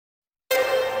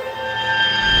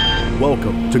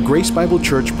Welcome to Grace Bible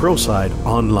Church Pearlside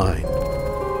Online.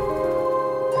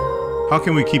 How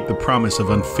can we keep the promise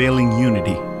of unfailing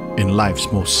unity in life's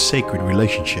most sacred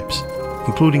relationships,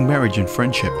 including marriage and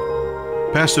friendship?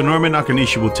 Pastor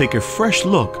Nakanishi will take a fresh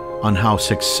look on how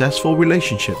successful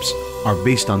relationships are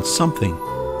based on something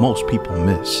most people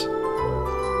miss.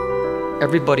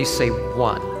 Everybody say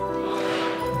one.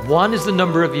 One is the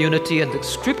number of unity, and the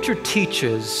scripture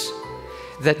teaches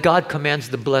that God commands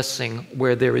the blessing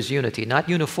where there is unity, not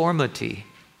uniformity,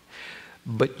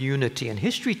 but unity. And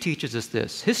history teaches us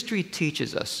this. History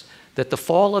teaches us that the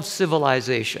fall of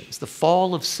civilizations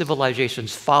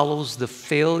follows the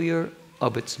failure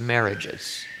of its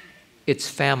marriages, its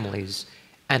families,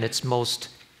 and its most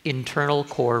internal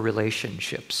core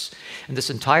relationships. In this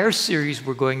entire series,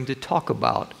 we're going to talk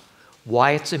about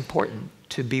why it's important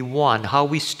to be one, how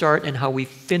we start and how we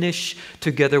finish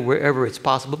together wherever it's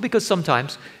possible, because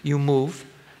sometimes you move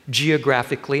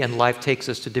geographically and life takes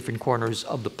us to different corners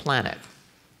of the planet.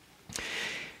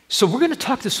 So we're going to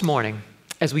talk this morning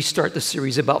as we start the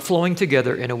series about flowing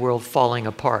together in a world falling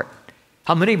apart.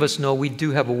 How many of us know we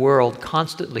do have a world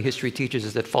constantly, history teaches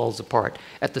us, that falls apart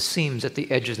at the seams, at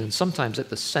the edges, and sometimes at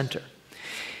the center.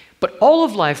 But all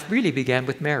of life really began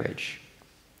with marriage.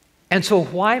 And so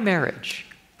why marriage?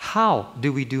 How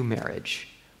do we do marriage?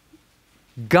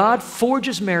 God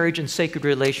forges marriage and sacred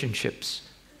relationships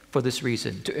for this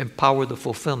reason, to empower the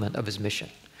fulfillment of His mission.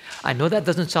 I know that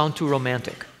doesn't sound too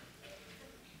romantic,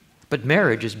 but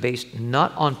marriage is based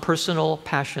not on personal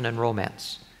passion and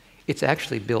romance. It's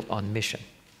actually built on mission.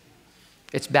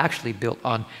 It's actually built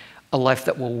on a life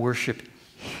that will worship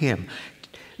Him.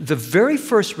 The very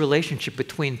first relationship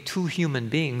between two human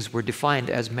beings were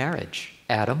defined as marriage,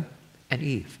 Adam and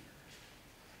Eve.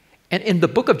 And in the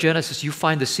book of Genesis, you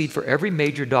find the seed for every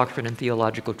major doctrine and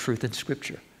theological truth in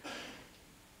Scripture.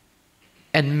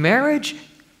 And marriage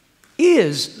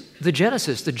is the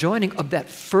genesis, the joining of that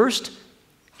first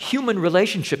human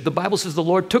relationship. The Bible says the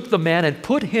Lord took the man and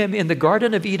put him in the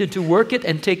Garden of Eden to work it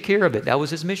and take care of it. That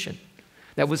was His mission.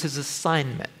 That was His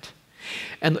assignment.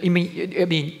 And I mean,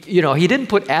 He didn't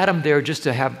put Adam there just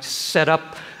to have set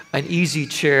up an easy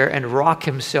chair and rock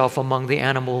himself among the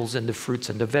animals and the fruits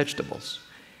and the vegetables.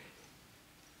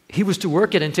 He was to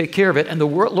work it and take care of it. And the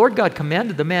Lord God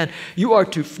commanded the man, you are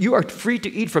free to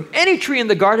eat from any tree in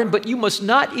the garden, but you must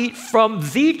not eat from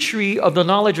the tree of the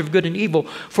knowledge of good and evil.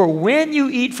 For when you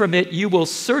eat from it, you will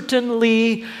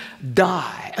certainly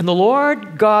die. And the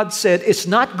Lord God said, it's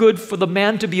not good for the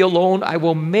man to be alone. I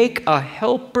will make a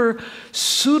helper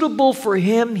suitable for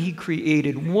him. He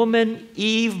created woman.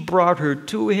 Eve brought her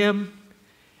to him.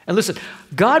 And listen,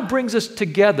 God brings us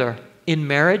together in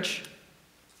marriage,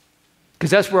 because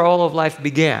that's where all of life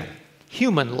began,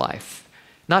 human life,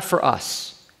 not for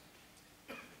us,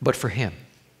 but for Him.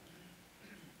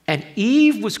 And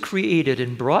Eve was created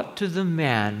and brought to the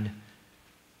man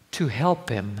to help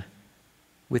him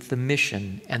with the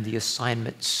mission and the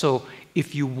assignment. So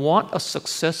if you want a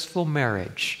successful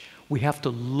marriage, we have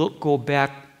to go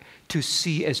back to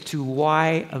see as to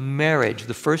why a marriage,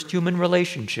 the first human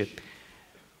relationship,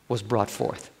 was brought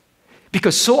forth.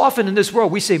 Because so often in this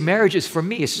world, we say marriage is for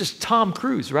me. It's just Tom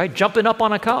Cruise, right? Jumping up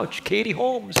on a couch, Katie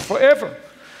Holmes, forever.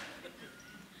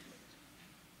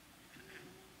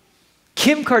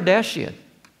 Kim Kardashian.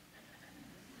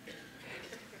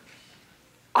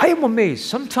 I am amazed.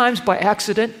 Sometimes by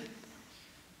accident,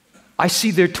 I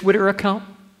see their Twitter account.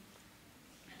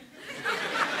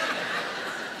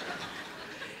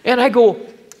 And I go,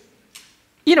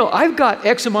 I've got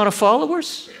X amount of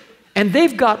followers, and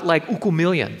they've got like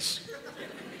millions.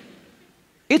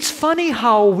 It's funny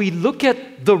how we look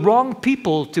at the wrong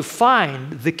people to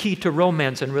find the key to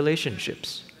romance and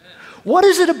relationships. What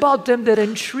is it about them that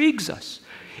intrigues us?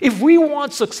 If we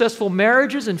want successful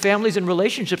marriages and families and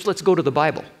relationships, let's go to the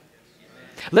Bible.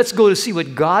 Let's go to see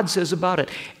what God says about it.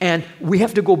 And we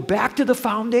have to go back to the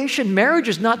foundation. Marriage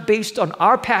is not based on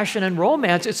our passion and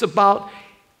romance. It's about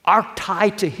our tie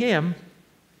to Him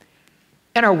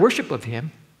and our worship of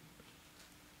Him,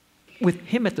 with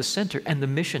Him at the center and the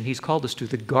mission He's called us to,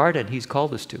 the garden He's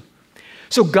called us to.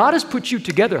 So God has put you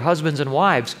together, husbands and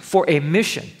wives, for a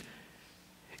mission.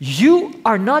 You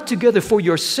are not together for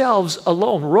yourselves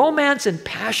alone. Romance and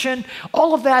passion,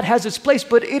 all of that has its place,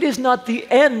 but it is not the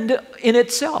end in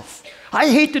itself. I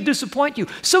hate to disappoint you.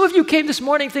 Some of you came this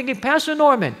morning thinking, Pastor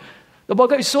Norman, the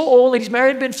guy is so old and he's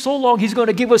married, been so long, he's going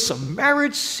to give us some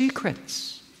marriage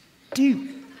secrets.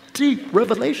 Deep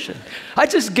revelation. I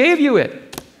just gave you it.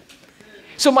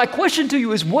 So my question to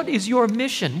you is, what is your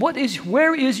mission?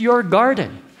 Where is your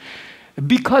garden?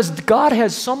 Because God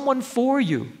has someone for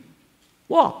you.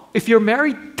 Well, if you're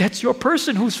married, that's your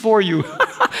person who's for you.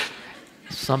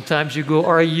 Sometimes you go,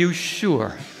 are you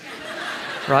sure?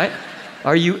 Right?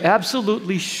 Are you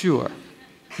absolutely sure?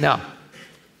 Now,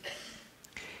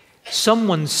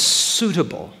 someone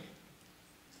suitable.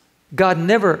 God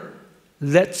never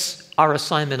lets our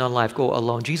assignment on life go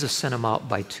alone. Jesus sent them out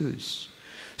by twos.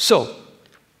 So,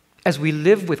 as we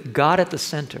live with God at the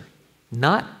center,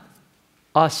 not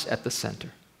us at the center,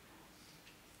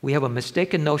 we have a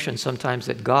mistaken notion sometimes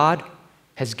that God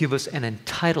has given us an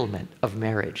entitlement of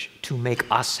marriage to make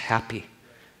us happy.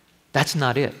 That's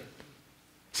not it.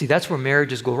 See, that's where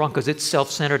marriages go wrong, because it's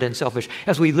self-centered and selfish.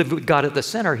 As we live with God at the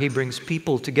center, He brings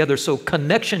people together. So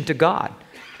connection to God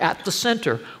at the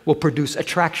center will produce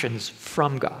attractions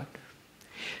from God.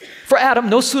 For Adam,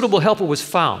 no suitable helper was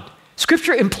found.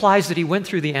 Scripture implies that he went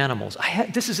through the animals.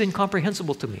 This is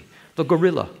incomprehensible to me. The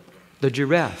gorilla, the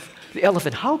giraffe, the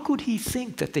elephant. How could he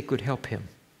think that they could help him?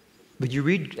 But you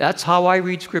read, that's how I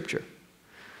read Scripture.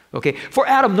 Okay, for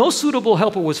Adam, no suitable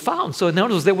helper was found. So in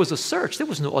other words, there was a search. There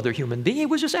was no other human being. It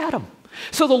was just Adam.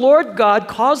 So the Lord God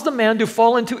caused the man to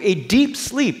fall into a deep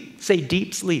sleep. Say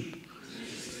deep sleep.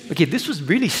 Okay, this was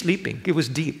really sleeping. It was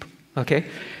deep. Okay?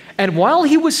 And while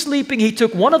he was sleeping, he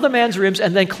took one of the man's ribs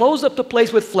and then closed up the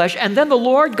place with flesh. And then the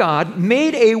Lord God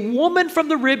made a woman from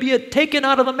the rib he had taken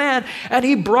out of the man, and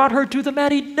he brought her to the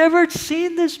man. He'd never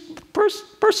seen this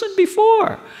person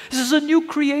before. This is a new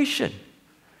creation.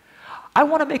 I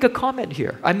want to make a comment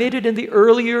here. I made it in the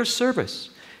earlier service.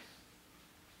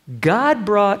 God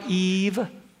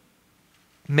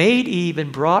made Eve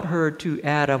and brought her to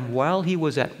Adam while he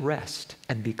was at rest.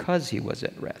 And because he was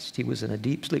at rest, he was in a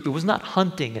deep sleep. It was not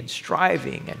hunting and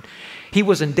striving, and he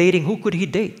wasn't dating. Who could he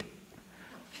date?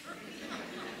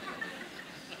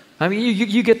 I mean,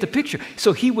 you get the picture.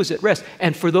 So he was at rest.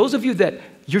 And for those of you that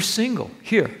you're single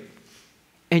here,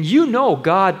 and you know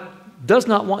God does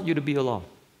not want you to be alone,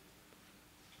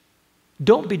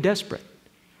 don't be desperate,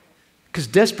 because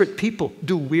desperate people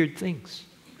do weird things.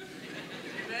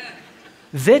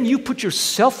 Then you put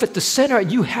yourself at the center,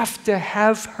 and you have to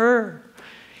have her.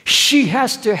 She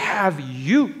has to have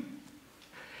you.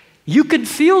 You can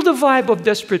feel the vibe of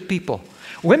desperate people.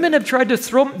 Women have tried to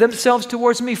throw themselves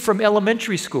towards me from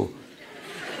elementary school.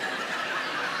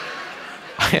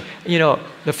 You know,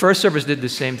 the first service did the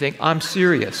same thing. I'm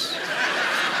serious.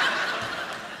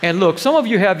 And look, some of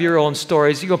you have your own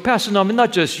stories. You go, Pastor Norman,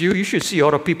 not just you. You should see all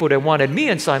the people that wanted me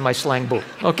inside my slang book,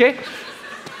 okay?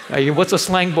 What's a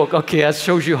slang book? Okay, that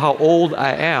shows you how old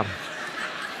I am.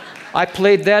 I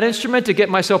played that instrument to get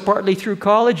myself partly through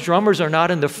college. Drummers are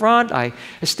not in the front. I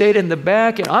stayed in the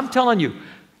back. And I'm telling you,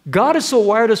 God has so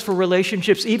wired us for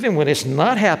relationships, even when it's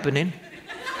not happening.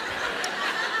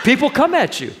 People come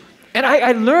at you. And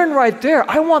I learned right there,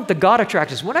 I want the God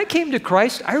attractors. When I came to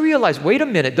Christ, I realized, wait a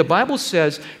minute, the Bible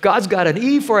says God's got an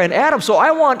Eve for an Adam, so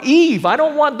I want Eve. I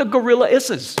don't want the gorilla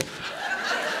isses.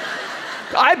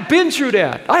 I've been through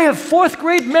that. I have fourth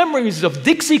grade memories of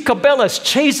Dixie Cabela's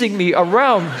chasing me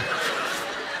around.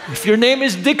 If your name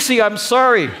is Dixie, I'm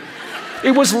sorry.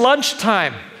 It was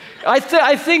lunchtime. I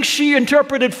think she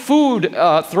interpreted food,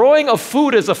 throwing of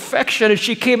food as affection, and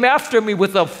she came after me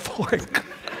with a fork.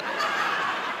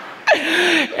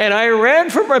 And I ran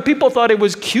from her. People thought it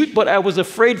was cute, but I was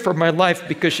afraid for my life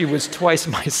because she was twice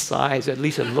my size. At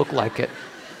least it looked like it.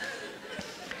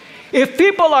 If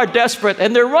people are desperate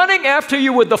and they're running after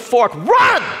you with the fork,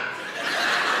 run!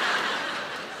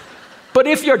 But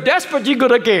if you're desperate, you're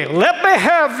going to get, let me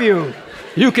have you.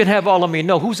 You can have all of me.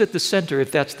 No, who's at the center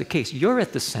if that's the case? You're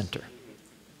at the center.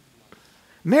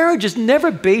 Marriage is never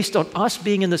based on us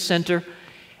being in the center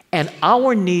and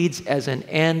our needs as an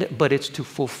end, but it's to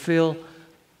fulfill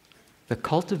the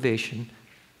cultivation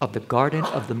of the garden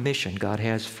of the mission God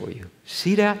has for you.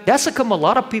 See that? That's how come a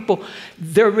lot of people,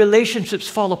 their relationships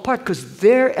fall apart, because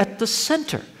they're at the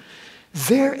center.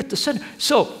 They're at the center.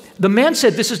 So the man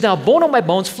said, this is now bone of my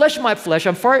bones, flesh of my flesh.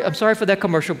 I'm sorry for that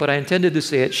commercial, but I intended to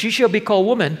say it. She shall be called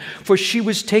woman, for she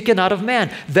was taken out of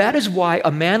man. That is why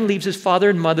a man leaves his father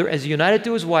and mother, as united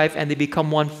to his wife, and they become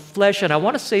one flesh. And I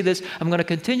want to say this. I'm going to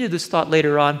continue this thought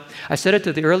later on. I said it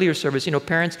to the earlier service. You know,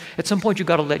 parents, at some point you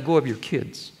got to let go of your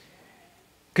kids.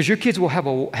 Because your kids will have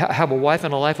a wife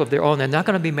and a life of their own. They're not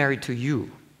going to be married to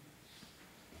you.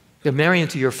 They're marrying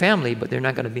to your family, but they're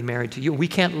not going to be married to you. We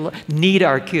can't need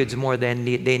our kids more than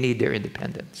they need their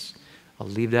independence. I'll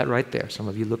leave that right there. Some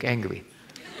of you look angry.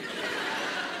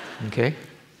 Okay?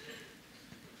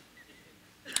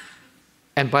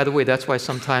 And by the way, that's why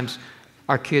sometimes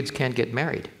our kids can't get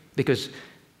married. Because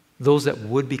those that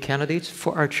would be candidates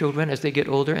for our children, as they get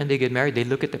older and they get married, they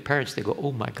look at their parents, they go,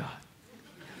 oh my God.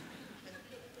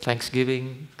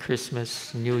 Thanksgiving,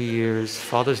 Christmas, New Year's,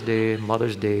 Father's Day,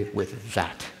 Mother's Day with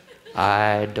that.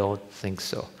 I don't think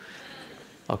so.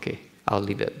 Okay, I'll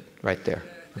leave it right there.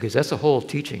 Because that's a whole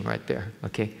teaching right there,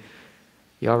 okay?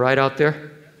 You all right out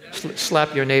there?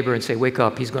 Slap your neighbor and say, wake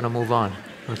up, he's going to move on,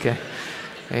 okay?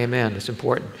 Amen, it's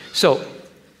important. So,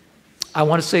 I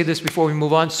want to say this before we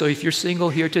move on. So if you're single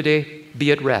here today,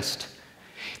 be at rest.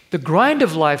 The grind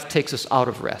of life takes us out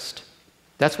of rest.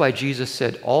 That's why Jesus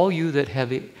said, all you that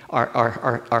heavy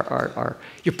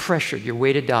you're pressured, you're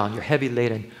weighted down, you're heavy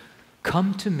laden,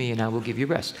 come to me and I will give you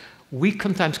rest. We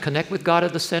sometimes connect with God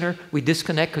at the center. We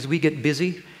disconnect because we get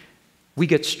busy. We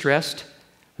get stressed.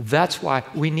 That's why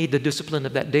we need the discipline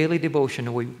of that daily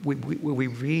devotion. We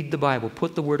read the Bible,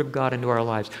 put the Word of God into our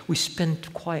lives. We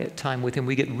spend quiet time with Him.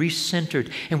 We get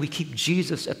recentered, and we keep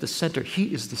Jesus at the center.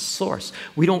 He is the source.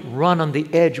 We don't run on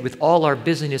the edge with all our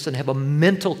busyness and have a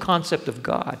mental concept of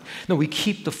God. No, we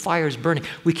keep the fires burning.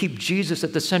 We keep Jesus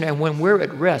at the center. And when we're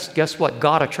at rest, guess what?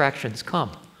 God attractions come.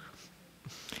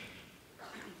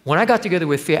 When I got together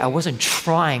with Faye, I wasn't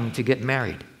trying to get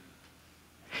married.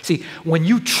 See, when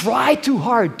you try too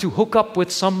hard to hook up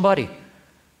with somebody,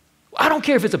 I don't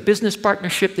care if it's a business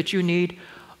partnership that you need,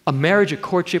 a marriage, a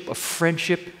courtship, a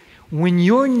friendship, when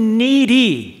you're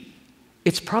needy,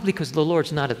 it's probably because the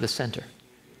Lord's not at the center.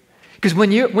 Because when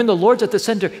the Lord's at the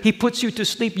center, He puts you to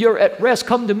sleep, you're at rest,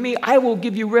 come to me, I will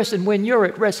give you rest. And when you're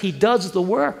at rest, He does the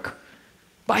work.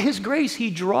 By His grace,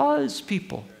 He draws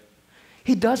people.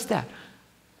 He does that.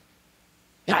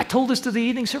 And I told this to the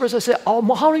evening service. I said, oh,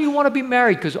 how do you want to be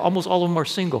married? Because almost all of them are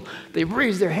single. They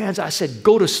raised their hands. I said,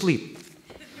 go to sleep.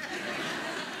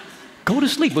 Go to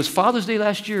sleep. It was Father's Day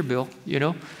last year, Bill, you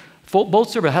know.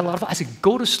 Both services had a lot of fun. I said,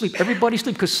 go to sleep. Everybody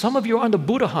sleep. Because some of you are on the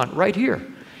Buddha hunt right here.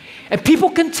 And people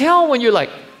can tell when you're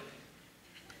like,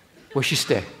 where's she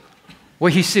stay?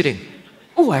 Where he's sitting?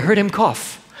 Oh, I heard him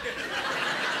cough.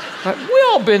 Right? We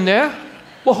all been there.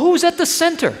 Well, who's at the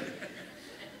center?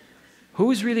 Who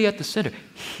is really at the center?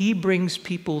 He brings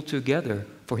people together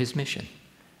for His mission.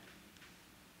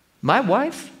 My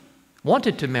wife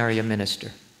wanted to marry a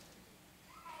minister.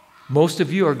 Most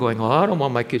of you are going, oh, I don't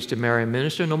want my kids to marry a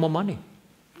minister, no more money.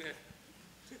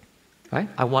 Right?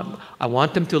 I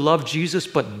want them to love Jesus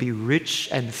but be rich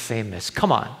and famous.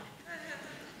 Come on.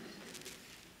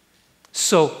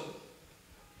 So,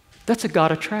 that's a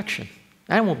God attraction.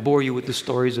 I won't bore you with the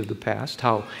stories of the past,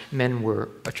 how men were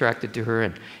attracted to her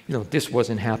and, this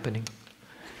wasn't happening.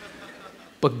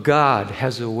 But God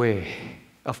has a way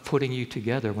of putting you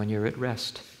together when you're at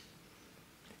rest.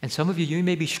 And some of you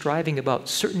may be striving about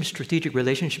certain strategic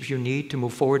relationships you need to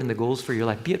move forward in the goals for your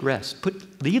life. Be at rest.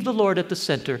 Leave the Lord at the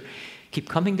center. Keep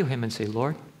coming to Him and say,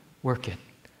 Lord, work it.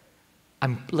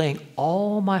 I'm laying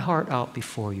all my heart out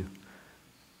before you.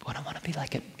 But I want to be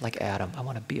like Adam. I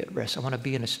want to be at rest. I want to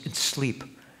be in sleep.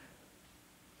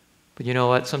 But you know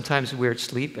what? Sometimes we're at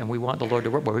sleep and we want the Lord to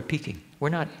work, but we're peaking. We're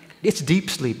not. It's deep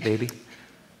sleep, baby.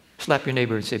 Slap your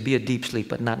neighbor and say, be a deep sleep,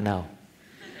 but not now.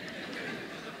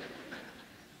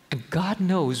 And God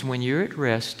knows when you're at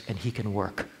rest and He can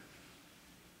work.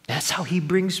 That's how He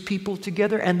brings people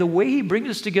together. And the way He brings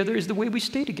us together is the way we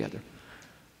stay together.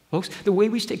 Folks, the way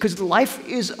we stay. Because life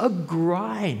is a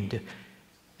grind.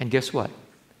 And guess what?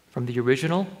 From the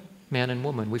original man and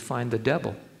woman, we find the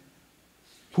devil,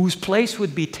 whose place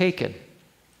would be taken,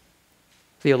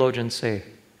 theologians say,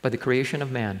 by the creation of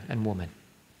man and woman.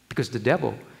 Because the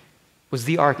devil was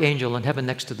the archangel in heaven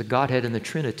next to the Godhead and the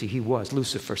Trinity. He was.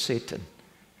 Lucifer, Satan,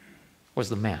 was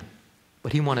the man.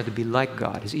 But he wanted to be like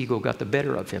God. His ego got the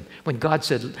better of him. When God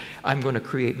said, I'm going to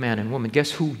create man and woman,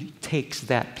 guess who takes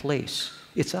that place?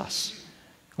 It's us.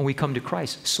 When we come to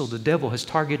Christ. So the devil has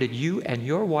targeted you and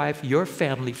your wife, your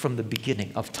family from the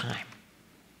beginning of time.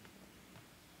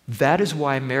 That is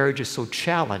why marriage is so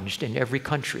challenged in every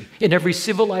country. In every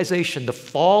civilization, the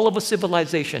fall of a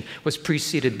civilization was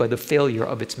preceded by the failure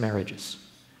of its marriages.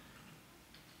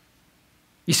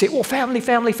 You say, well, family.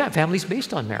 Family's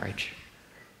based on marriage.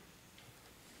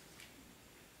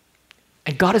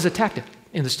 And God has attacked it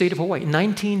in the state of Hawaii.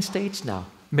 19 states now,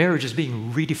 marriage is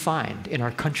being redefined in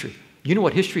our country. You know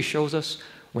what history shows us?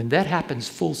 When that happens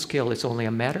full scale, it's only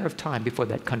a matter of time before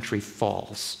that country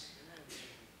falls.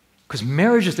 Because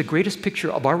marriage is the greatest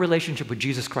picture of our relationship with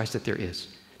Jesus Christ that there is.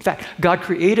 In fact, God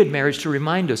created marriage to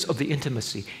remind us of the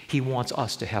intimacy He wants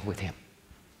us to have with Him.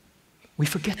 We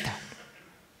forget that.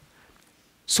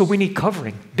 So we need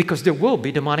covering because there will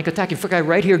be demonic attack. In fact, I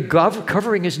write here,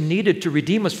 covering is needed to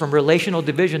redeem us from relational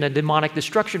division and demonic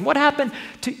destruction. What happened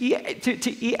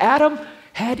to Adam?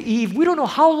 Had Eve. We don't know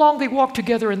how long they walked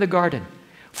together in the garden.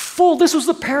 Full. This was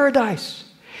the paradise.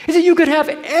 He said you could have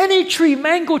any tree,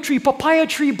 mango tree, papaya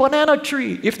tree, banana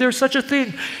tree, if there's such a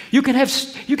thing. You can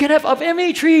have of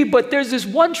any tree, but there's this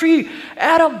one tree,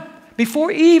 Adam,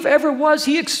 before Eve ever was,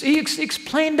 he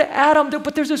explained to Adam,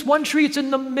 but there's this one tree, it's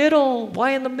in the middle.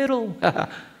 Why in the middle?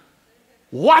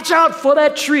 Watch out for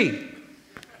that tree.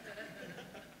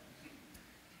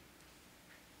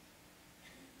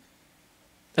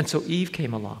 And so Eve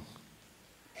came along.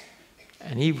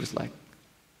 And Eve was like,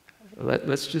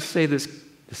 let's just say this.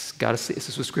 This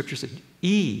is what Scripture said.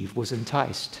 Eve was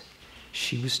enticed.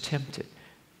 She was tempted.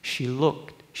 She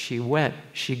looked. She went.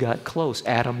 She got close.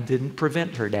 Adam didn't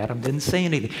prevent her. Adam didn't say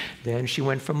anything. Then she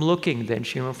went from looking. Then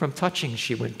she went from touching.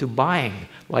 She went to buying,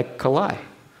 like Kalai.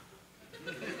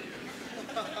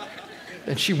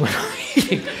 And she went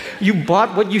eating. You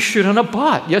bought what you shouldn't have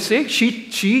bought. You see?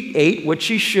 She ate what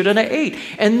she shouldn't have ate.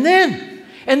 And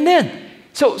then,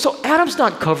 so Adam's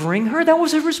not covering her. That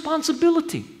was his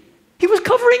responsibility. He was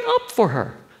covering up for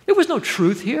her. There was no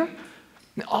truth here.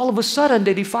 And all of a sudden,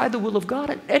 they defied the will of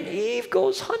God. And Eve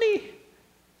goes, honey,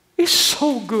 it's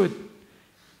so good.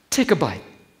 Take a bite.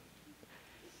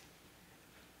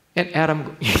 And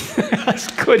Adam, that's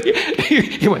good.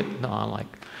 He went, no, I'm like,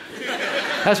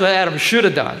 that's what Adam should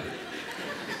have done.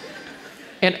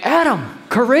 And Adam,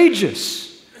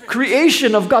 courageous,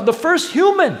 creation of God, the first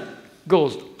human,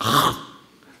 goes,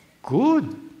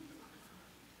 good.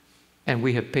 And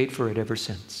we have paid for it ever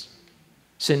since.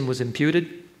 Sin was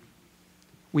imputed.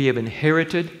 We have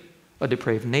inherited a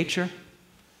depraved nature.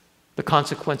 The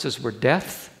consequences were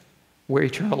death, where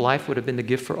eternal life would have been the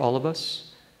gift for all of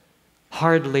us.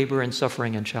 Hard labor and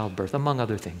suffering and childbirth, among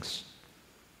other things.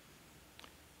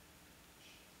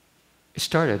 It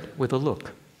started with a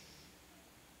look.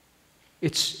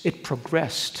 It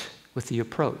progressed with the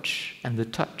approach and the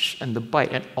touch and the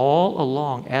bite. And all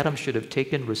along, Adam should have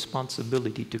taken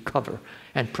responsibility to cover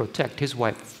and protect his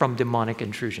wife from demonic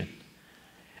intrusion.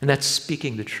 And that's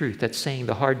speaking the truth. That's saying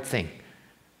the hard thing.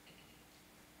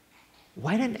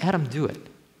 Why didn't Adam do it?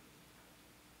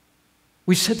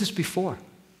 We've said this before.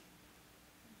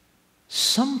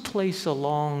 Someplace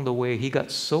along the way, he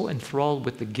got so enthralled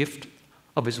with the gift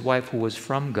of his wife who was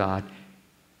from God,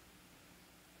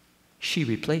 she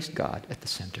replaced God at the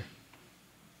center.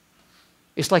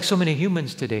 It's like so many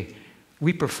humans today.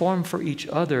 We perform for each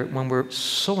other when we're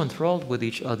so enthralled with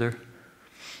each other,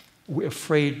 we're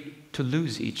afraid to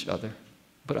lose each other.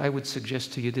 But I would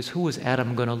suggest to you this, who was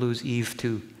Adam going to lose Eve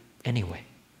to anyway?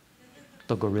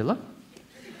 The gorilla?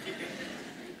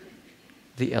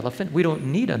 The elephant? We don't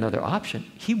need another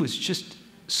option. He was just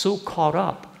so caught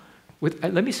up with,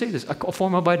 let me say this, a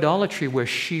form of idolatry where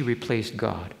she replaced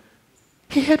God.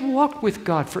 He had walked with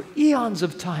God for eons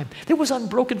of time. There was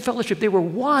unbroken fellowship. They were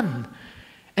one.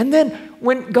 And then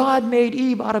when God made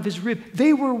Eve out of his rib,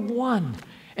 they were one.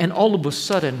 And all of a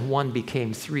sudden, one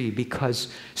became three, because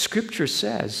Scripture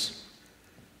says,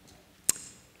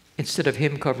 instead of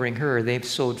him covering her, they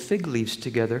sewed fig leaves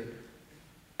together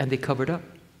and they covered up.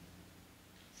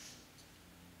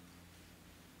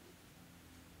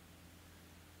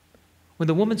 When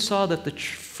the woman saw that the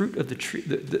fruit of the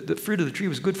tree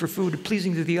was good for food,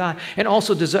 pleasing to the eye, and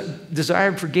also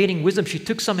desired for gaining wisdom, she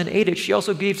took some and ate it. She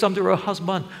also gave some to her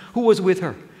husband who was with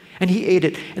her, and he ate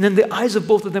it. And then the eyes of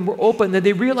both of them were opened, and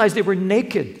they realized they were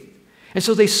naked. And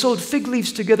so they sewed fig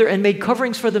leaves together and made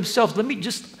coverings for themselves. Let me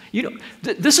just,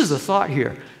 this is the thought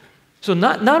here. So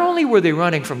not only were they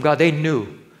running from God, they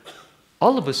knew.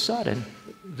 All of a sudden,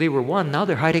 they were one. Now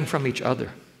they're hiding from each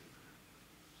other.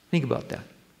 Think about that.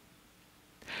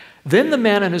 Then the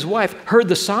man and his wife heard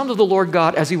the sound of the Lord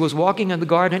God as he was walking in the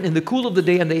garden in the cool of the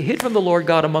day, and they hid from the Lord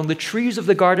God among the trees of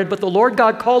the garden. But the Lord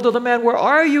God called to the man, "Where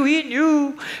are you?" He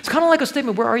knew. It's kind of like a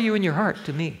statement, "Where are you in your heart?"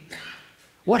 to me.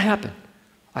 What happened?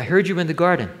 "I heard you in the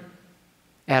garden."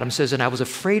 Adam says, "And I was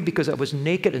afraid because I was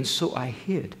naked, and so I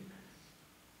hid."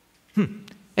 And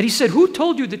he said, "Who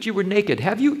told you that you were naked?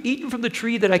 Have you eaten from the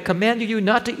tree that I commanded you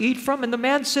not to eat from?" And the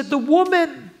man said, "The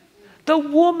woman,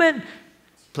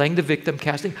 playing the victim,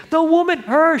 casting, the woman,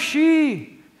 her,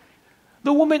 she,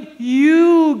 the woman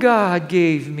you, God,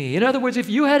 gave me." In other words, if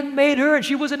you hadn't made her and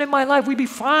she wasn't in my life, we'd be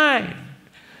fine.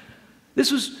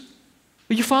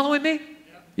 Are you following me?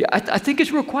 Yeah, I think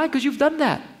it's real quiet because you've done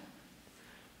that.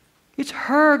 It's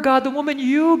her, God, the woman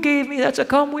you gave me. That's how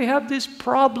come we have this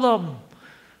problem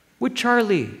with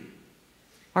Charlie,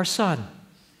 our son.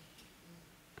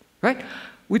 Right?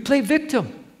 We play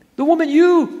victim. The woman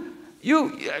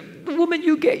the woman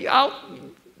you gave out,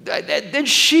 then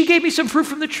she gave me some fruit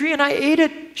from the tree and I ate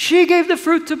it. She gave the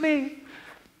fruit to me.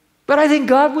 But I think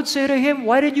God would say to him,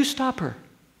 "Why did you stop her?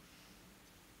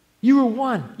 You were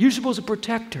one. You're supposed to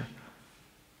protect her."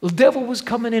 The devil was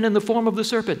coming in the form of the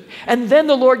serpent. And then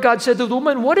the Lord God said to the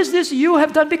woman, "What is this you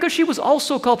have done?" Because she was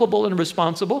also culpable and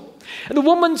responsible. And the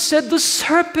woman said, "The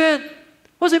serpent."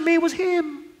 Wasn't me, it was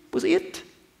him. was it.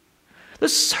 The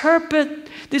serpent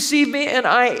deceived me and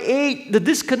I ate. The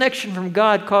disconnection from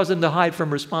God caused him to hide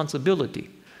from responsibility.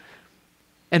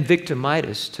 And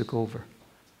victimitis took over.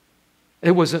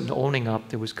 It wasn't owning up,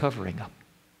 there was covering up.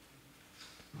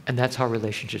 And that's how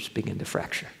relationships begin to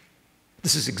fracture.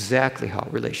 This is exactly how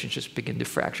relationships begin to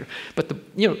fracture. But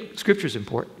Scripture is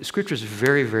important. Scripture is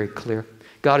very, very clear.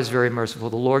 God is very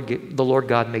merciful. The Lord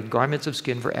God made garments of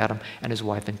skin for Adam and his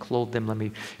wife and clothed them. Let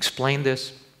me explain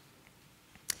this.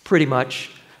 Pretty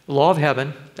much, the law of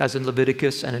heaven, as in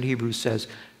Leviticus and in Hebrews says,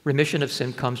 remission of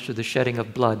sin comes through the shedding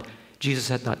of blood. Jesus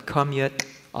had not come yet,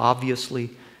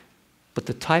 obviously, but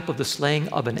the type of the slaying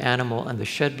of an animal and the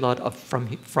shed blood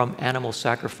from animal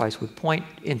sacrifice would point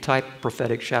in type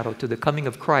prophetic shadow to the coming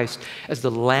of Christ as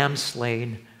the lamb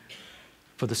slain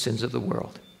for the sins of the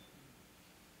world.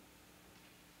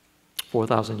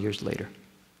 4,000 years later.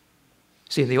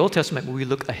 See, in the Old Testament, we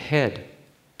look ahead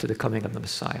to the coming of the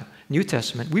Messiah. New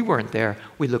Testament, we weren't there.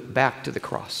 We look back to the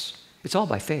cross. It's all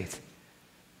by faith.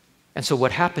 And so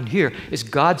what happened here is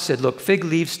God said, look, fig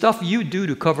leaves, stuff you do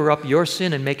to cover up your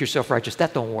sin and make yourself righteous,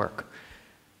 that don't work.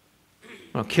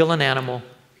 I'll kill an animal.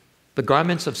 The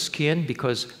garments of skin,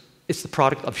 because it's the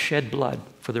product of shed blood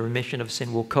for the remission of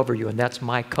sin, will cover you, and that's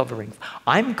my covering.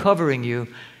 I'm covering you.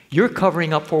 You're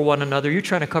covering up for one another. You're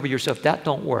trying to cover yourself. That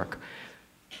don't work.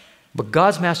 But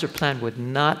God's master plan would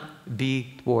not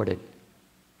be thwarted.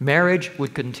 Marriage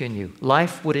would continue.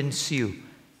 Life would ensue.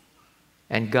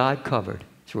 And God covered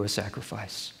through a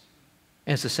sacrifice.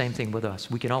 And it's the same thing with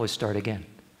us. We can always start again.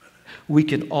 We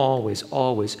can always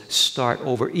start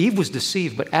over. Eve was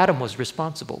deceived, but Adam was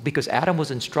responsible because Adam was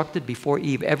instructed before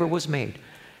Eve ever was made.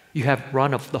 You have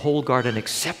run of the whole garden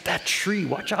except that tree.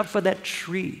 Watch out for that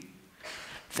tree.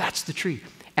 That's the tree.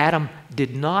 Adam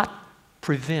did not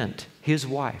prevent his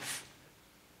wife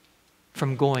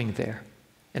from going there.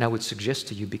 And I would suggest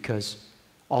to you because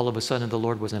all of a sudden the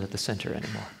Lord wasn't at the center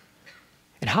anymore.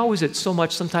 And how is it so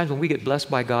much sometimes when we get blessed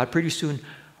by God, pretty soon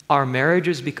our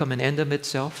marriages become an end of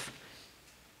itself,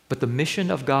 but the mission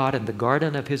of God and the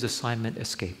garden of his assignment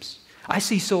escapes. I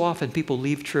see so often people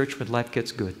leave church when life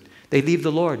gets good. They leave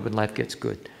the Lord when life gets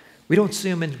good. We don't see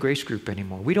them in grace group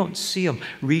anymore. We don't see them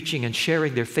reaching and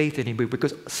sharing their faith anymore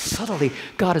because suddenly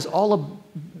God has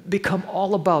become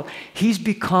all about, he's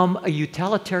become a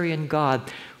utilitarian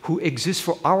God who exists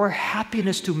for our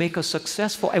happiness to make us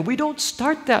successful. And we don't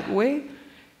start that way.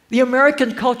 The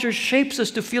American culture shapes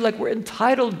us to feel like we're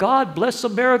entitled. God bless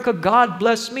America, God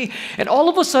bless me. And all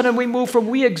of a sudden we move from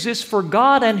we exist for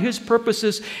God and his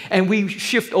purposes and we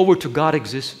shift over to God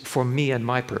exists for me and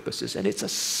my purposes. And it's a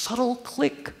subtle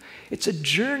click. It's a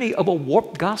journey of a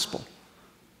warped gospel.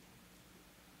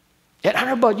 And I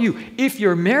don't know about you, if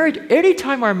you're married,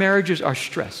 anytime our marriages are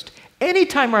stressed,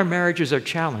 anytime our marriages are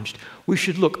challenged, we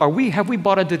should look, have we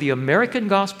bought into the American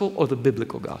gospel or the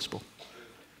biblical gospel?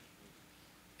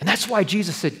 And that's why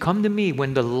Jesus said, come to me.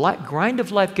 When the grind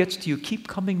of life gets to you, keep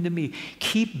coming to me.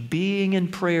 Keep being in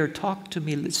prayer. Talk to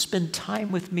me. Spend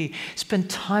time with me. Spend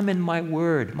time in my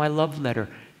word, my love letter.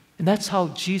 And that's how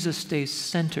Jesus stays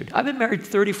centered. I've been married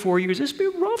 34 years. It's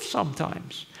been rough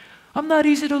sometimes. I'm not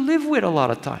easy to live with a lot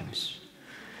of times.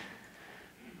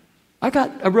 I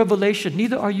got a revelation.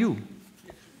 Neither are you.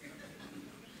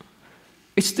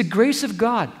 It's the grace of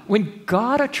God. When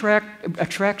God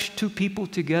attracts two people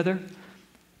together,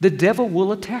 the devil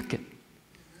will attack it.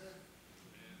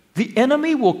 The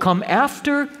enemy will come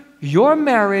after your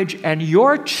marriage and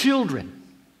your children.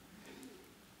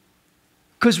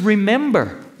 Because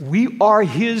remember, we are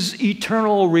his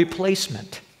eternal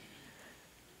replacement.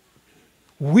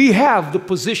 We have the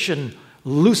position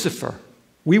Lucifer.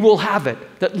 We will have it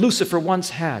that Lucifer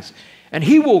once has.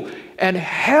 And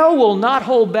hell will not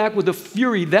hold back with the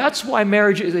fury. That's why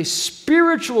marriage is a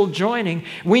spiritual joining.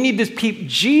 We need to keep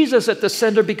Jesus at the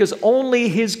center because only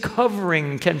his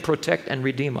covering can protect and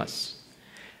redeem us.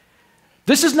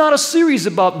 This is not a series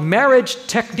about marriage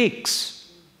techniques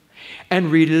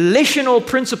and relational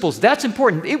principles. That's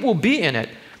important. It will be in it.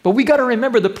 But we got to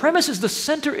remember the premise is the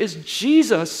center is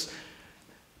Jesus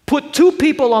put two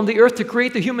people on the earth to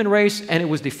create the human race, and it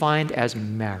was defined as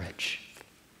marriage.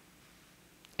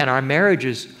 And our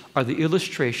marriages are the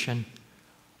illustration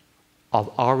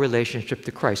of our relationship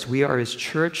to Christ. We are his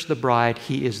church, the bride.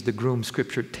 He is the groom.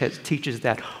 Scripture teaches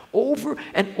that over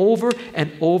and over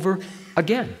and over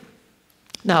again.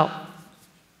 Now,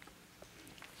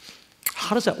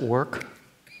 how does that work?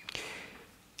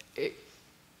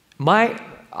 We're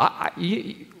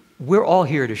all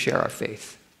here to share our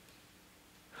faith.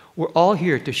 We're all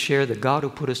here to share the God who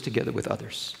put us together with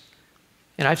others.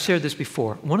 And I've shared this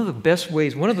before. One of the best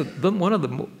ways, one of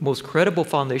the most credible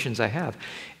foundations I have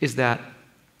is that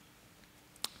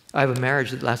I have a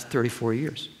marriage that lasts 34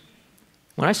 years.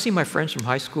 When I see my friends from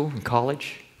high school and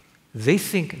college, they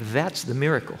think that's the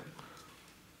miracle.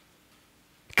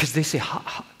 Because they say,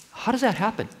 how does that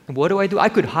happen? And what do? I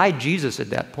could hide Jesus at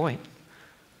that point.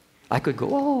 I could go,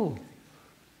 oh,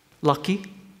 lucky.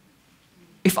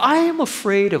 If I am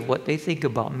afraid of what they think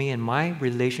about me and my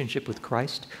relationship with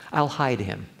Christ, I'll hide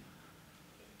him.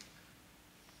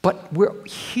 But we're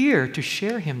here to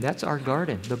share him. That's our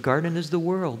garden. The garden is the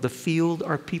world. The field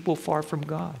are people far from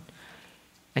God.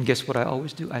 And guess what I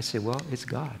always do? I say, well, it's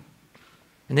God.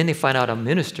 And then they find out I'm a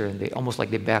minister, and they almost like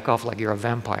they back off like you're a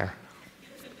vampire.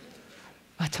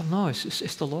 I tell them, no,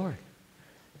 it's the Lord.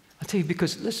 I tell you,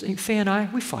 because listen, Faye and I,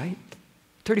 we fight.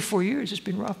 34 years, it's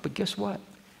been rough, but guess what?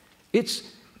 It's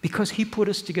because he put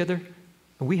us together,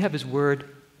 and we have his word.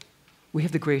 We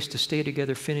have the grace to stay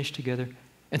together, finish together.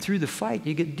 And through the fight,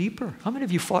 you get deeper. How many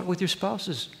of you fought with your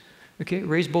spouses? Okay,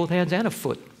 raise both hands and a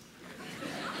foot.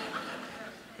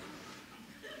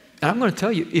 And I'm going to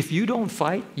tell you, if you don't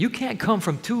fight, you can't come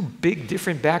from two big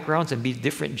different backgrounds and be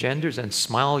different genders and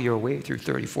smile your way through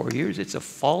 34 years. It's a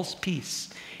false peace.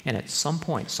 And at some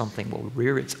point, something will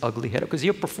rear its ugly head up because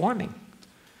you're performing.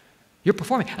 You're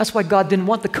performing. That's why God didn't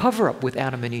want the cover-up with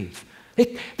Adam and Eve.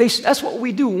 That's what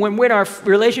we do. When our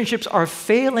relationships are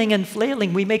failing and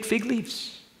flailing, we make fig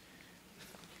leaves.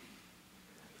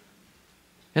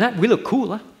 And we look cool,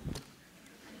 huh?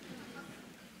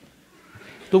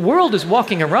 The world is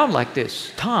walking around like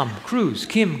this. Tom Cruise,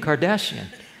 Kim Kardashian.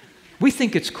 We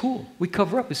think it's cool. We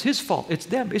cover up. It's his fault. It's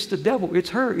them. It's the devil.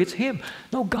 It's her. It's him.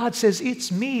 No, God says, it's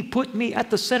me. Put me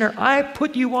at the center. I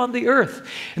put you on the earth.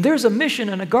 And there's a mission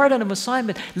and a garden of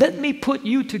assignment. Let me put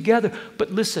you together.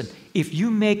 But listen, if you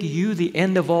make you the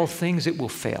end of all things, it will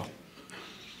fail.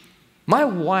 My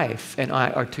wife and I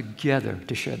are together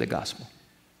to share the gospel.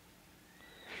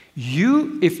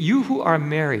 If you who are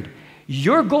married,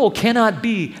 your goal cannot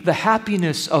be the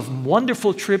happiness of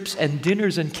wonderful trips and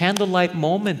dinners and candlelight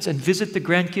moments and visit the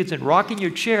grandkids and rock in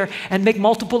your chair and make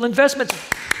multiple investments.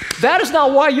 That is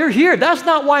not why you're here. That's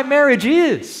not why marriage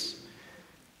is.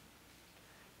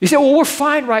 You say, well, we're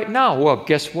fine right now. Well,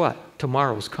 guess what?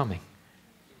 Tomorrow's coming.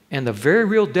 And the very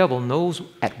real devil knows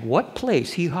at what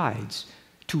place he hides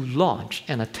to launch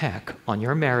an attack on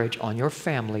your marriage, on your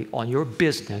family, on your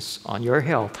business, on your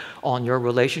health, on your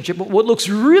relationship. But what looks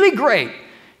really great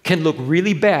can look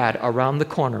really bad around the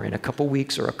corner in a couple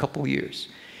weeks or a couple years.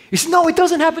 You say, no, it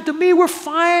doesn't happen to me. We're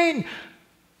fine.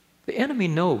 The enemy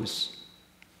knows.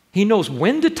 He knows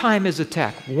when the time is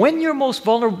attacked, when you're most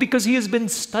vulnerable, because he has been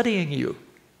studying you.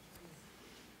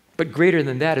 But greater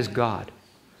than that is God.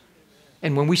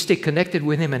 And when we stay connected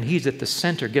with him and he's at the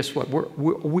center, guess what?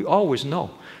 We always know.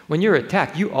 When you're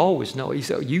attacked, you always know.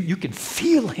 You can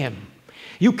feel him.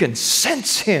 You can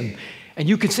sense him. And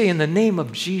you can say, in the name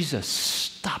of Jesus,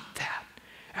 stop that.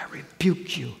 I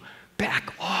rebuke you.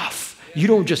 Back off. You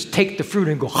don't just take the fruit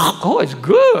and go, oh, it's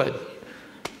good.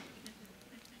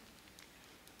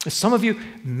 Some of you,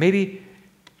 maybe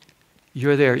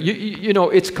you're there. You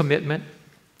know, it's commitment.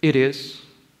 It is.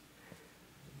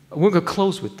 We're going to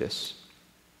close with this.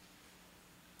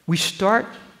 We start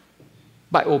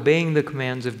by obeying the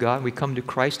commands of God. We come to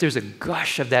Christ. There's a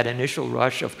gush of that initial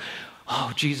rush of,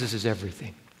 oh, Jesus is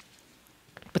everything.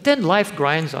 But then life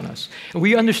grinds on us. And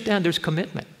we understand there's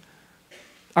commitment.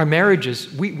 Our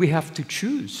marriages, we have to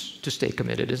choose to stay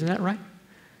committed. Isn't that right?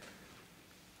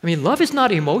 I mean, love is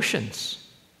not emotions.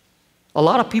 A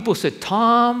lot of people said,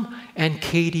 Tom and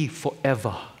Katie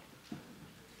forever.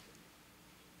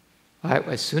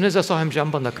 As soon as I saw him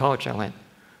jump on the couch, I went,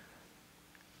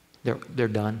 they're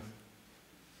done.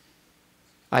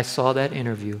 I saw that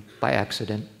interview by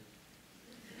accident.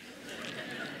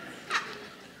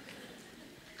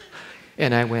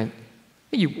 And I went,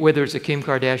 whether it's a Kim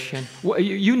Kardashian,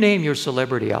 you name your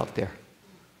celebrity out there,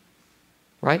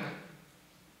 right?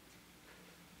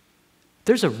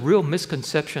 There's a real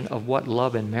misconception of what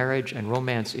love and marriage and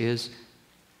romance is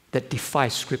that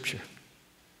defies Scripture.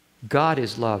 God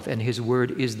is love, and his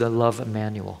word is the love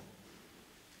manual.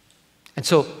 And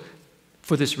so,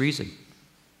 for this reason,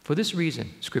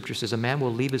 Scripture says a man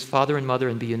will leave his father and mother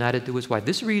and be united to his wife.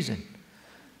 This reason,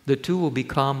 the two will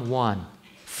become one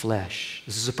flesh.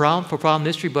 This is a profound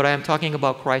mystery, but I am talking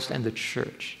about Christ and the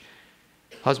church.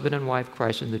 Husband and wife,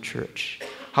 Christ and the church.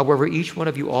 However, each one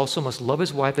of you also must love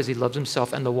his wife as he loves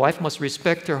himself, and the wife must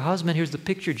respect her husband. Here's the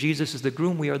picture. Jesus is the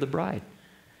groom, we are the bride.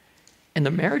 And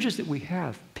the marriages that we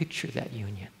have picture that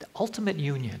union, the ultimate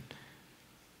union.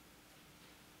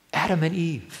 Adam and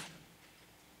Eve.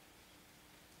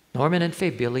 Norman and Faye,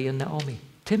 Billy and Naomi.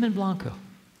 Tim and Blanca.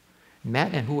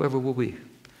 Matt and whoever will be.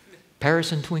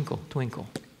 Paris and Twinkle.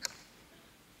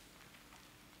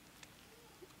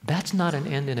 That's not an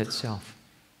end in itself.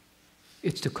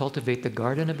 It's to cultivate the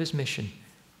garden of his mission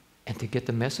and to get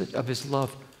the message of his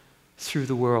love through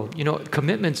the world. You know,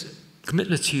 commitment's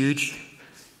huge.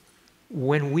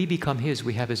 When we become his,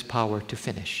 we have his power to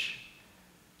finish.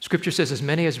 Scripture says, as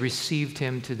many as received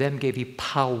him, to them gave he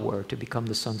power to become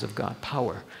the sons of God.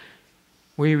 Power.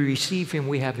 When we receive him,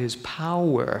 we have his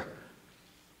power.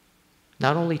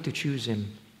 Not only to choose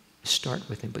him, start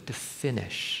with him, but to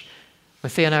finish. When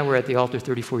Faye and I were at the altar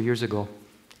 34 years ago,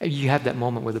 you have that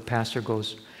moment where the pastor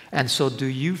goes, and so do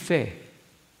you, Faye,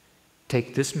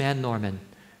 take this man, Norman,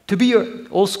 to be your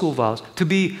old school vows, to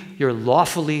be your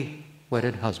lawfully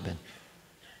wedded husband,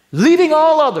 leaving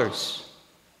all others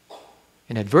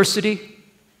in adversity,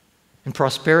 in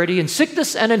prosperity, in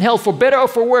sickness and in health, for better or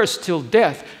for worse, till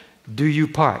death do you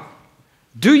part.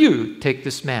 Do you take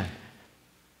this man?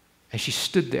 And she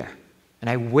stood there, and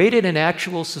I waited in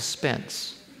actual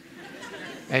suspense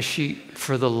as she,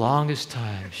 for the longest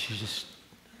time, she just,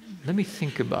 let me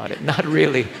think about it. Not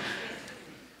really.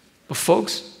 But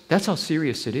folks, that's how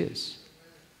serious it is.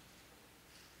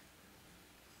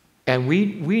 And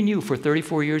we knew for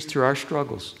 34 years through our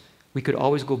struggles, we could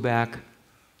always go back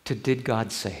to, did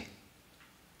God say?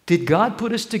 Did God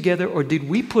put us together, or did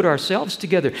we put ourselves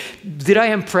together? Did I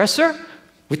impress her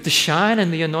with the shine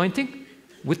and the anointing?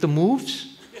 With the moves?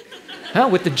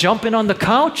 With the jumping on the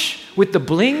couch? With the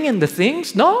bling and the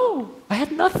things? No, I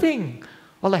had nothing.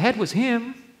 All I had was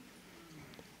him.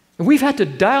 And we've had to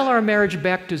dial our marriage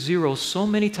back to zero so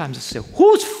many times to say,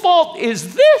 whose fault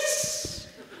is this?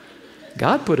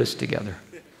 God put us together.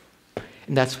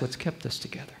 And that's what's kept us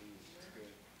together.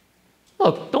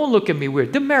 Look, don't look at me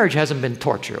weird. The marriage hasn't been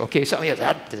torture, okay? So yeah,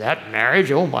 that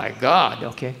marriage, oh my God,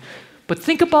 okay? But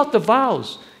think about the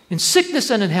vows in sickness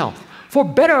and in health, for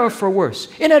better or for worse,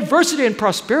 in adversity and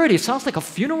prosperity. It sounds like a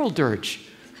funeral dirge.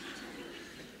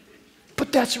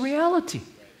 But that's reality,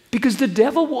 because the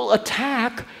devil will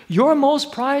attack your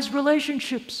most prized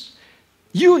relationships.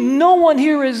 No one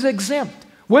here is exempt.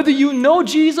 Whether you know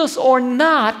Jesus or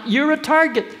not, you're a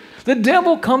target. The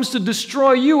devil comes to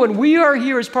destroy you, and we are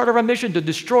here as part of our mission to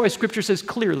destroy, Scripture says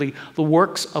clearly, the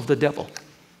works of the devil.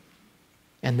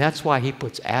 And that's why he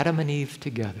puts Adam and Eve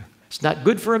together. It's not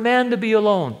good for a man to be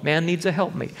alone. Man needs a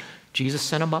helpmate. Jesus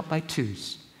sent them out by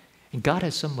twos. And God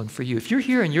has someone for you. If you're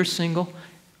here and you're single,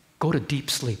 go to deep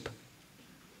sleep.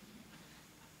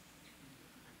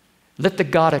 Let the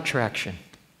God attraction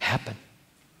happen.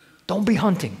 Don't be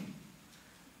hunting.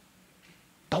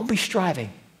 Don't be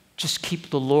striving. Just keep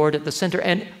the Lord at the center.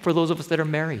 And for those of us that are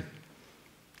married,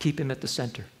 keep him at the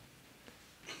center.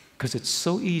 Because it's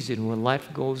so easy when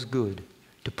life goes good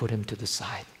to put him to the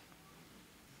side.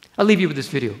 I'll leave you with this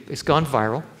video. It's gone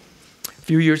viral. A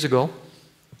few years ago,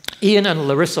 Ian and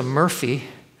Larissa Murphy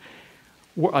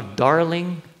were a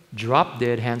darling,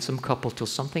 drop-dead, handsome couple till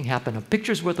something happened. A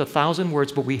picture's worth 1,000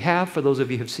 words, but we have, for those of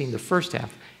you who have seen the first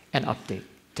half, an update.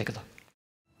 Take a look.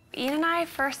 Ian and I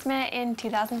first met in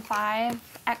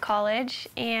 2005 at college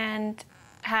and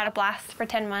had a blast for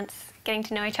 10 months getting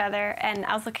to know each other. And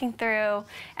I was looking through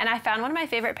and I found one of my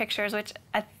favorite pictures, which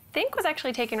I think was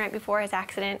actually taken right before his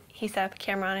accident. He set up a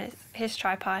camera on his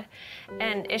tripod.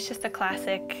 And it's just a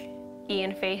classic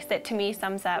Ian face that to me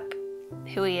sums up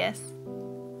who he is.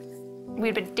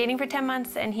 We'd been dating for 10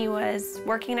 months and he was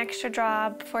working an extra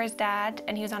job for his dad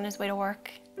and he was on his way to work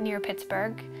near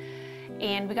Pittsburgh.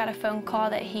 And we got a phone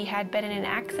call that he had been in an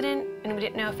accident and we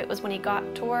didn't know if it was when he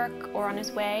got to work or on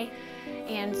his way.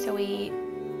 And so we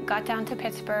got down to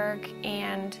Pittsburgh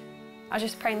and I was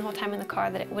just praying the whole time in the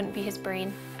car that it wouldn't be his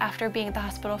brain. After being at the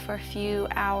hospital for a few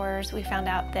hours, we found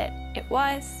out that it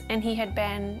was, and he had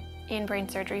been in brain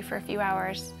surgery for a few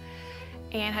hours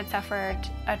and had suffered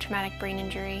a traumatic brain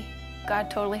injury.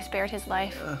 God totally spared his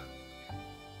life.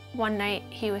 One night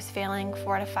he was failing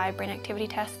 4 out of 5 brain activity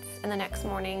tests, and the next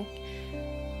morning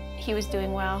he was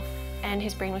doing well and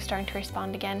his brain was starting to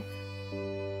respond again.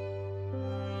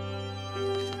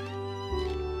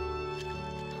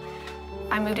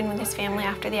 I moved in with his family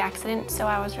after the accident, so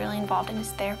I was really involved in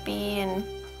his therapy and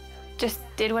just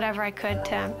did whatever I could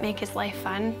to make his life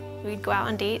fun. We'd go out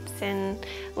on dates, and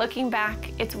looking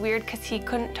back, it's weird because he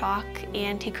couldn't talk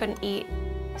and he couldn't eat.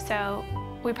 So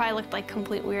we probably looked like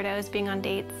complete weirdos being on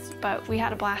dates, but we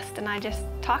had a blast and I just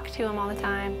talked to him all the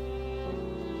time.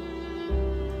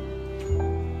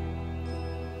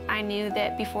 I knew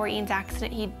that before Ian's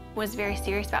accident, he was very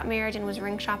serious about marriage and was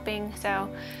ring shopping, so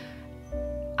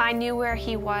I knew where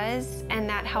he was, and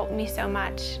that helped me so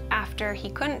much. After he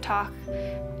couldn't talk,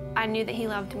 I knew that he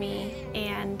loved me,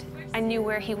 and I knew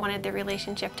where he wanted the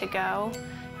relationship to go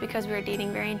because we were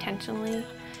dating very intentionally.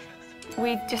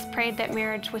 We just prayed that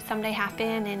marriage would someday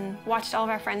happen and watched all of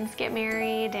our friends get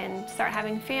married and start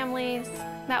having families.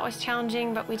 That was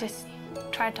challenging, but we just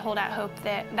tried to hold out hope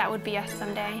that that would be us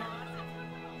someday.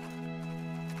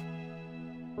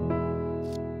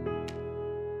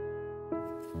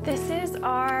 This is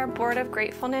our board of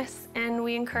gratefulness, and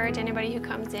we encourage anybody who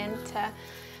comes in to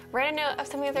write a note of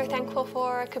something that they're thankful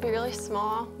for. It could be really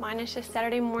small. Mine is just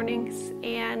Saturday mornings,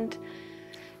 and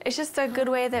it's just a good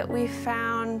way that we've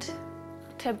found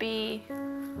to be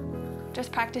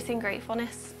just practicing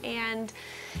gratefulness. And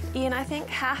Ian, I think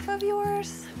half of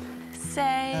yours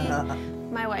say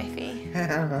my wifey,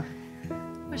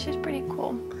 which is pretty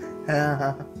cool.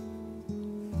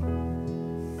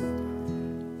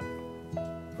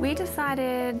 We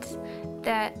decided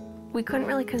that we couldn't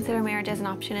really consider marriage as an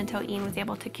option until Ian was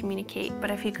able to communicate. But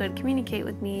if he could communicate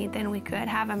with me, then we could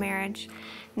have a marriage,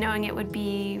 knowing it would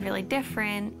be really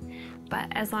different. But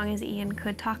as long as Ian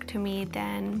could talk to me,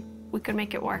 then we could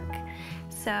make it work.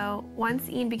 So once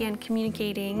Ian began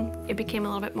communicating, it became a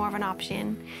little bit more of an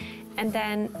option. And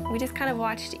then we just kind of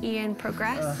watched Ian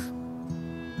progress.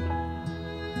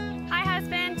 Hi,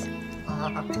 husband.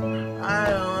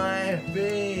 Hi,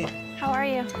 wifey. How are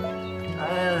you?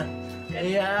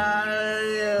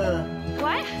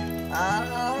 What?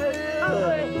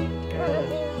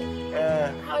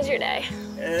 How was your day?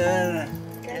 Yes.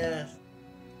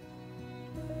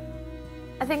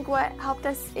 I think what helped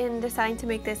us in deciding to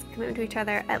make this commitment to each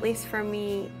other, at least for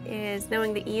me, is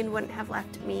knowing that Ian wouldn't have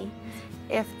left me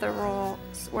if the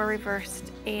roles were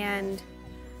reversed, and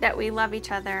that we love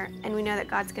each other and we know that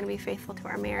God's going to be faithful to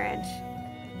our marriage.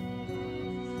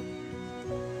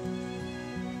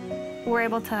 We're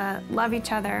able to love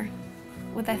each other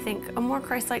with, I think, a more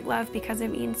Christ-like love because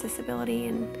of Ian's disability,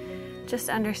 and just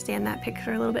understand that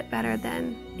picture a little bit better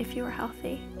than if you were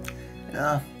healthy.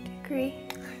 Yeah. Do you agree?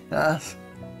 Yes.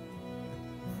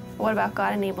 What about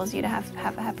God enables you to have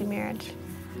a happy marriage?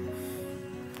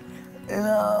 You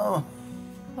know,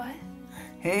 What?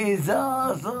 he's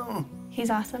awesome. He's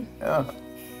awesome. Yeah.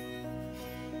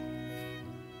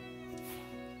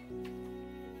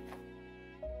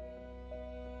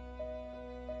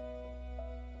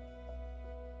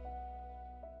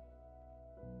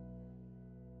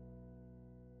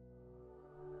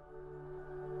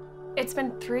 It's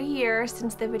been 3 years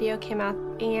since the video came out,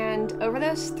 and over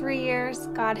those 3 years,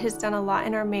 God has done a lot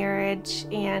in our marriage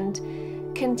and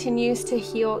continues to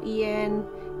heal Ian,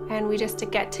 and we just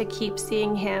get to keep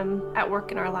seeing him at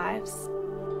work in our lives.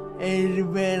 He's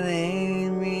been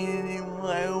hitting me in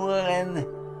my one.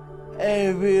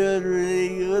 I feel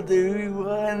really good to be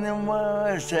one of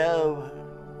myself.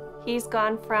 He's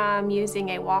gone from using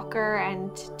a walker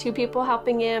and 2 people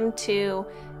helping him to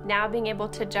now being able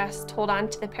to just hold on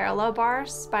to the parallel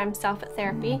bars by himself at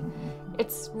therapy.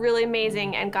 It's really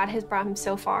amazing, and God has brought him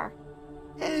so far.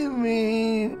 It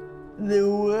means the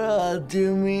world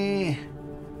to me.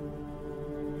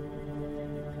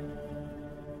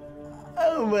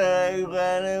 Oh my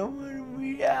God, I would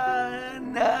be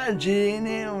not seeing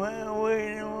him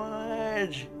way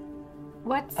much.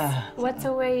 What's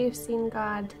a way you've seen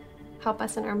God help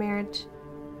us in our marriage?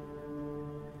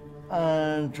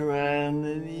 I'm trying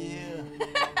to do.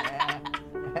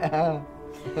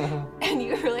 And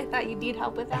you really thought you need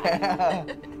help with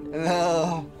that?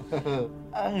 No.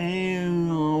 I hear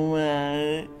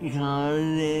my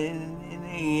calling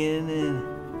again, and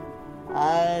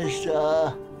I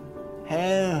saw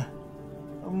him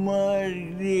more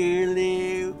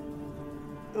clearly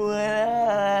when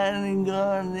I'm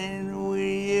gone in with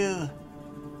you.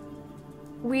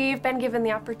 We've been given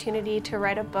the opportunity to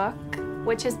write a book,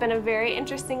 which has been a very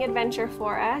interesting adventure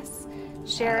for us,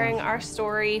 sharing our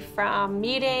story from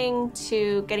meeting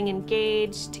to getting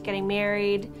engaged to getting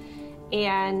married.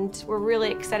 And we're really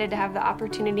excited to have the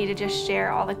opportunity to just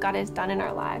share all that God has done in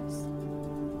our lives.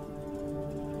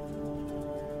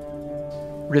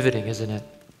 Riveting, isn't it?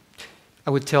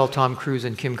 I would tell Tom Cruise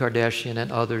and Kim Kardashian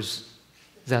and others,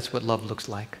 that's what love looks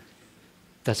like.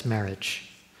 That's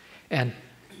marriage. And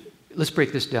let's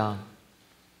break this down.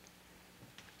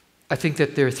 I think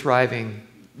that they're thriving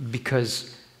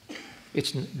because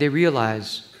they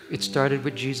realize it started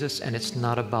with Jesus, and it's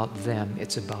not about them,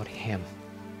 it's about Him.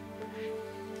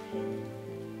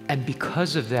 And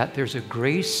because of that, there's a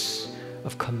grace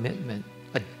of commitment,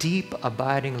 a deep,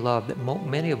 abiding love that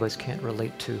many of us can't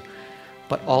relate to.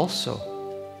 But also,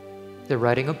 they're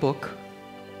writing a book.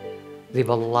 They've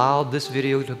allowed this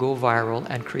video to go viral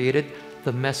and created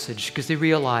the message because they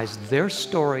realize their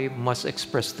story must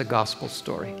express the gospel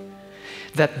story.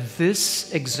 That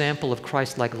this example of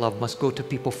Christ-like love must go to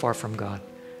people far from God.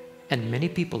 And many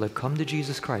people have come to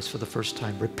Jesus Christ for the first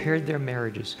time, repaired their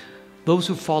marriages, Those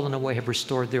who've fallen away have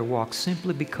restored their walk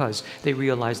simply because they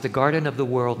realize the guardian of the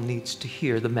world needs to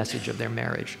hear the message of their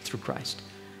marriage through Christ.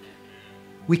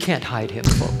 We can't hide him,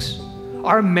 folks.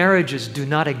 Our marriages do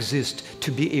not exist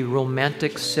to be a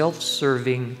romantic,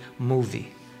 self-serving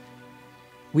movie.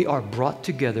 We are brought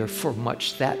together for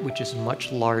that which is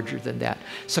much larger than that.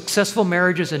 Successful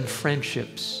marriages and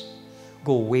friendships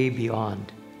go way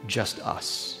beyond just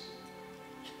us.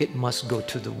 It must go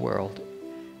to the world.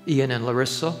 Ian and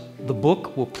Larissa, the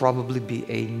book will probably be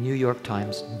a New York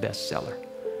Times bestseller.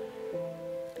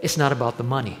 It's not about the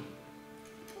money.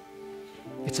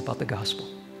 It's about the gospel.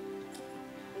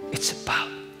 It's about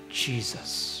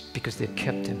Jesus because they've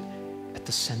kept him at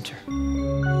the center.